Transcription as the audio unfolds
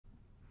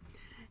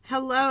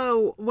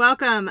Hello,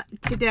 welcome.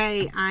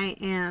 Today I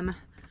am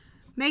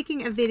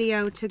making a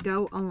video to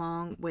go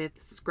along with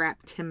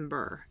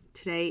Scraptember.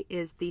 Today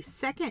is the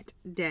second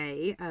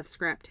day of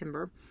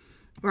Scraptember,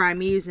 where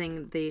I'm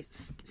using the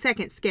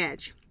second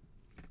sketch.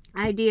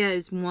 Idea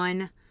is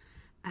one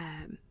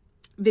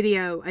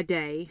video a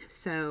day,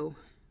 so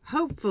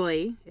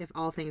hopefully, if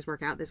all things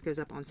work out, this goes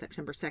up on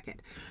September 2nd.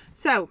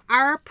 So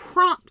our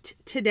prompt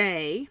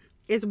today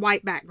is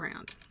white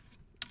background.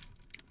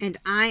 And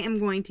I am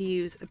going to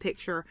use a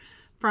picture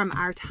from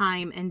our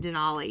time in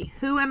Denali.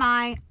 Who am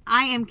I?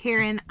 I am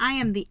Karen. I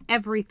am the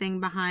everything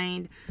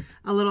behind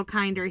A Little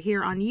Kinder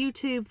here on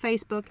YouTube,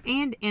 Facebook,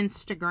 and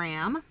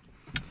Instagram.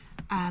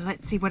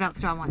 Let's see, what else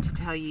do I want to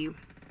tell you?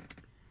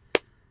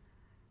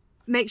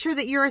 Make sure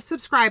that you're a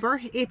subscriber.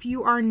 If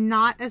you are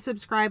not a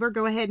subscriber,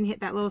 go ahead and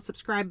hit that little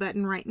subscribe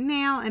button right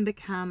now and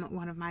become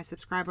one of my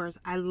subscribers.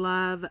 I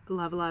love,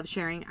 love, love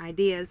sharing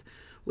ideas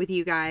with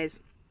you guys,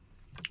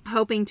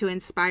 hoping to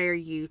inspire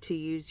you to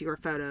use your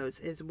photos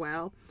as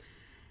well.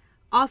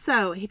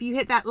 Also, if you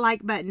hit that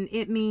like button,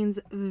 it means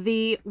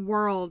the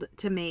world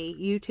to me.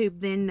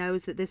 YouTube then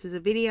knows that this is a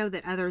video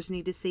that others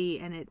need to see,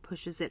 and it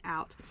pushes it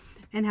out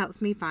and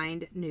helps me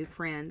find new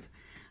friends.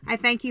 I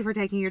thank you for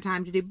taking your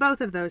time to do both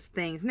of those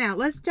things. Now,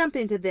 let's jump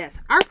into this.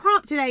 Our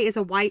prompt today is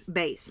a white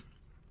base.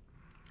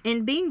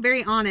 And being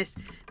very honest,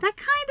 that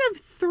kind of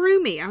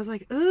threw me. I was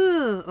like,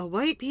 ugh, a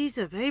white piece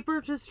of paper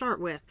to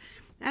start with.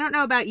 I don't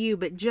know about you,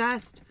 but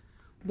just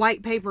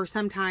white paper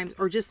sometimes,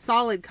 or just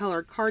solid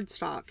colored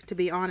cardstock, to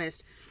be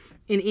honest,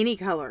 in any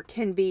color,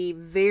 can be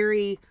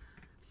very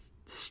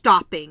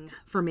stopping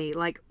for me.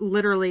 Like,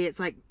 literally, it's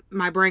like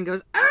my brain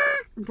goes,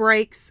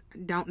 breaks,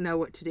 don't know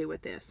what to do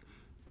with this.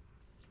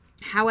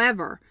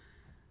 However,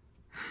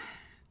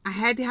 I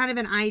had kind of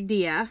an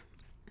idea,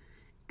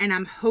 and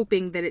I'm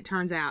hoping that it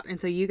turns out. And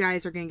so you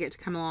guys are going to get to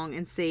come along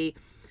and see.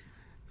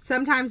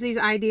 Sometimes these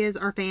ideas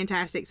are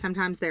fantastic.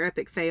 Sometimes they're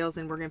epic fails,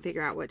 and we're going to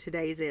figure out what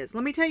today's is.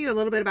 Let me tell you a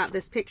little bit about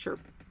this picture.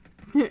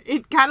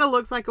 It kind of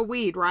looks like a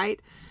weed, right?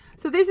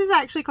 So this is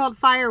actually called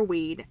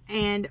fireweed.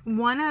 And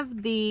one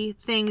of the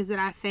things that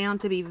I found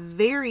to be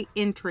very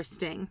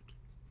interesting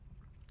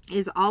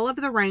is all of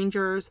the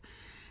rangers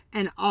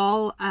and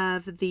all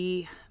of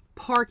the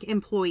park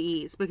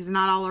employees, because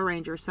not all are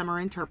rangers. Some are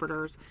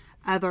interpreters.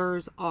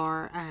 Others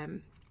are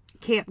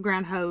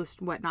campground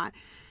hosts, whatnot.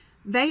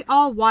 They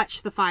all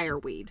watch the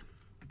fireweed,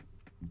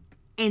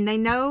 and they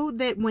know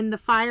that when the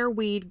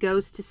fireweed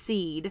goes to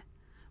seed,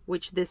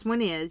 which this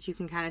one is, you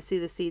can kind of see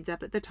the seeds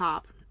up at the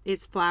top.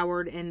 It's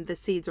flowered and the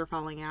seeds are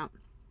falling out.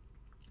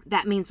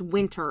 That means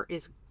winter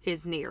is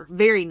near,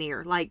 very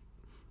near, like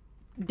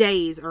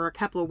days or a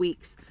couple of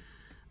weeks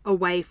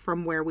away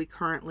from where we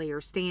currently are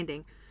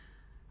standing.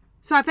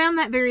 So I found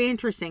that very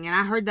interesting, and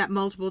I heard that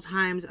multiple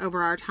times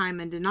over our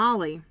time in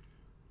Denali,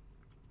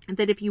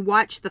 that if you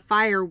watch the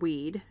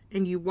fireweed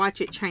and you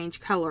watch it change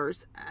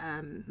colors,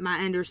 my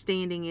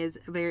understanding is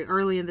very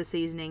early in the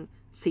season,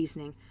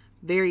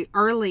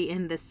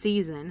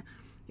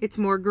 it's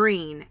more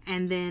green,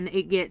 and then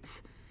it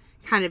gets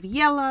kind of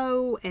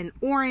yellow and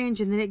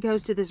orange, and then it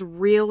goes to this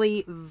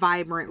really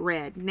vibrant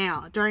red.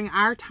 Now, during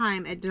our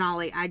time at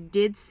Denali, I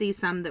did see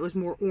some that was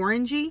more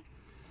orangey,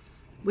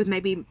 with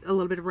maybe a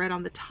little bit of red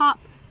on the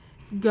top,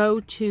 go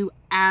to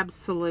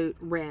absolute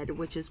red,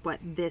 which is what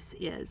this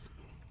is.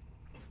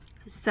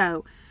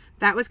 So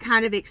that was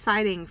kind of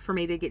exciting for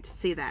me to get to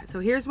see that.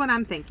 So here's what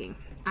I'm thinking.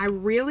 I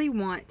really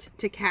want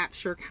to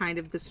capture kind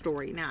of the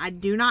story. Now, I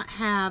do not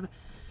have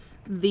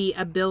the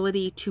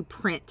ability to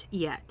print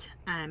yet.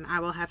 I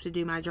will have to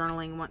do my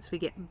journaling once we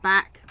get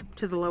back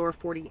to the lower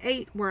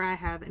 48, where I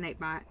have an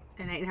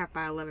 8.5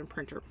 by 11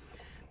 printer.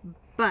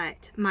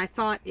 But my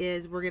thought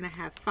is we're going to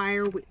have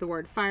the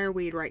word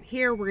fireweed right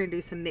here. We're going to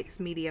do some mixed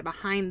media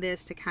behind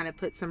this to kind of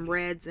put some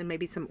reds and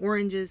maybe some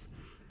oranges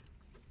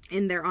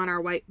in there on our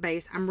white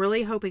base. I'm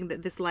really hoping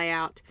that this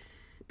layout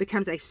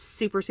becomes a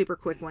super, super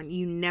quick one.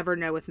 You never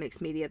know with mixed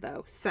media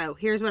though. So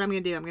here's what I'm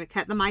going to do. I'm going to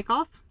cut the mic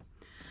off.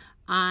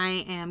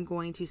 I am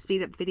going to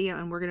speed up the video,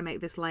 and we're going to make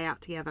this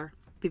layout together.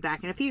 Be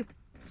back in a few.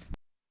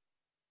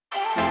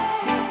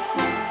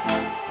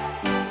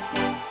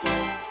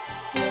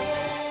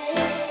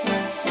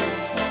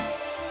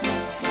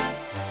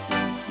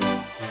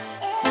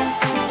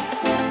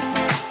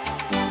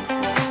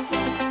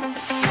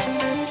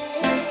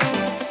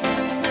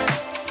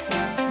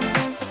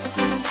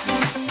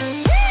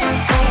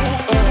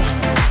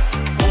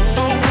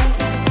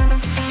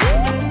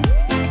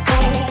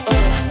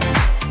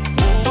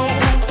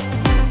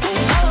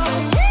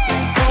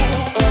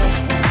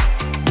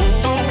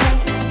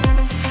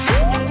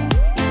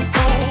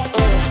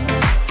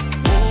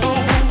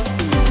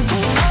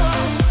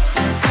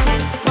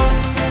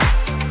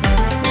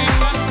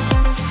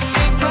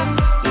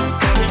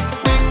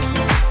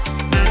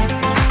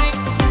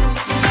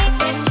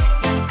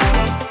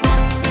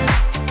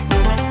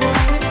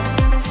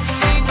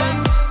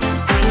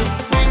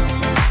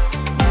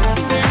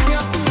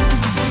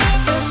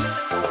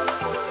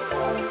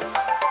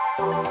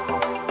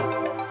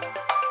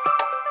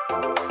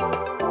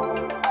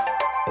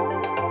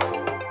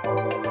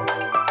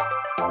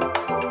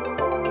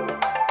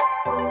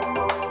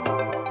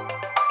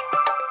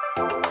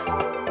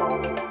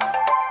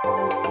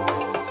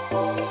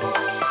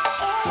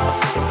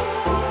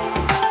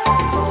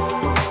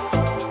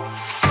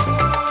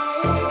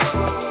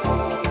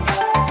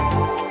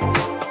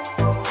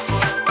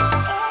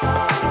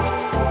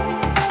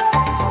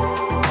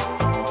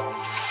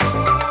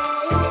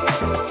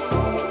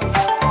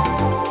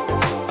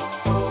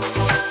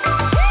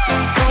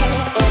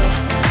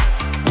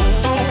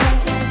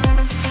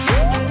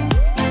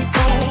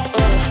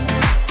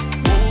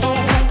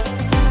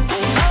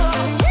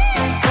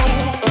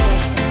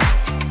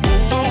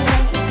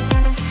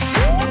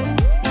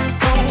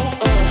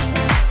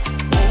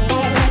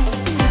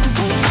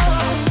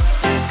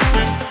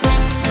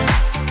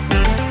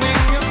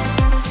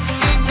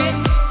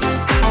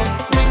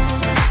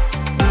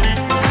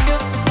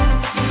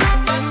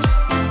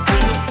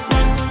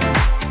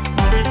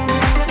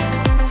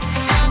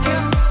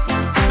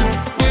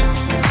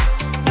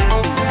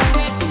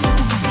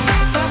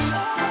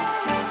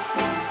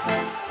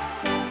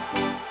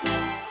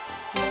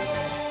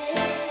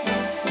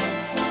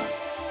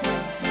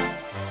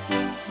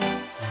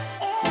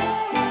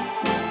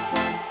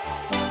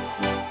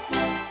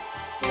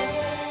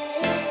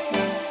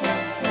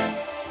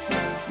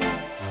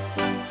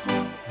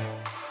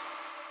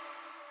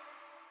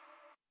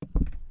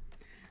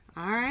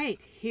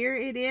 right, here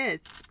it is,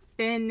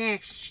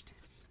 finished.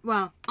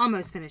 Well,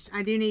 almost finished.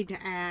 I do need to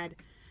add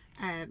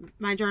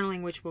my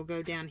journaling, which will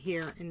go down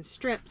here in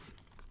strips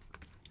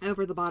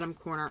over the bottom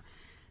corner.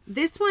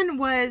 This one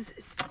was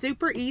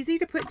super easy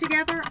to put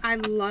together. I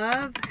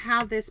love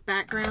how this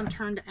background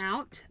turned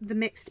out, the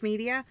mixed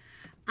media.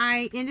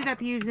 I ended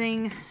up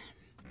using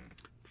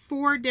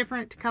 4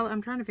 different colors.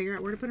 I'm trying to figure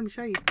out where to put them to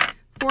show you.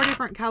 4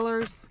 different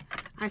colors.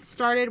 I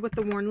started with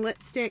the worn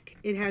lipstick.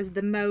 It has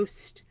the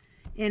most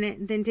in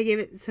it. Then to give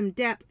it some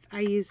depth, I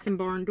used some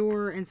barn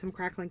door and some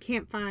crackling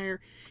campfire.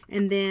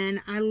 And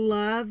then I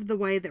love the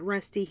way that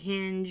Rusty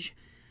Hinge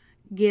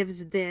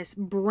gives this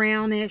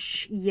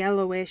brownish,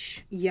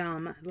 yellowish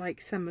yum,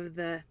 like some of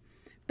the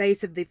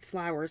base of the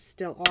flowers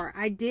still are.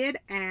 I did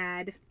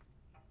add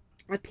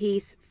a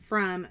piece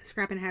from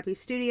Scrap and Happy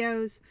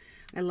Studios.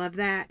 I love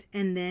that.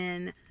 And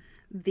then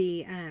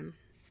the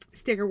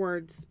sticker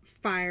words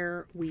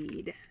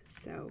fireweed.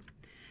 So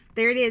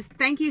there it is.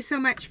 Thank you so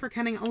much for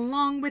coming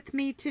along with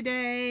me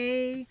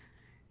today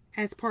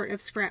as part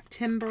of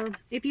Scraptember.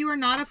 If you are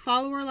not a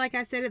follower, like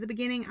I said at the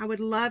beginning, I would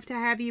love to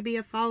have you be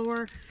a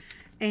follower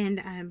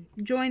and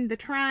join the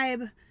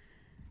tribe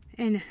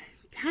and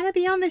kind of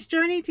be on this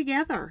journey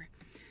together.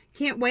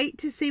 Can't wait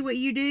to see what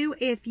you do.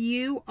 If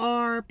you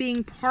are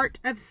being part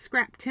of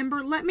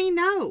Scraptember, let me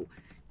know.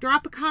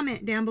 Drop a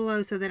comment down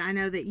below so that I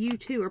know that you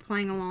too are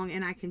playing along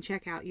and I can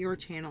check out your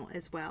channel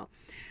as well.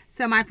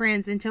 So my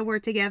friends, until we're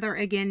together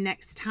again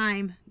next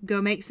time,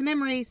 go make some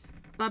memories.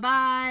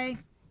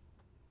 Bye-bye.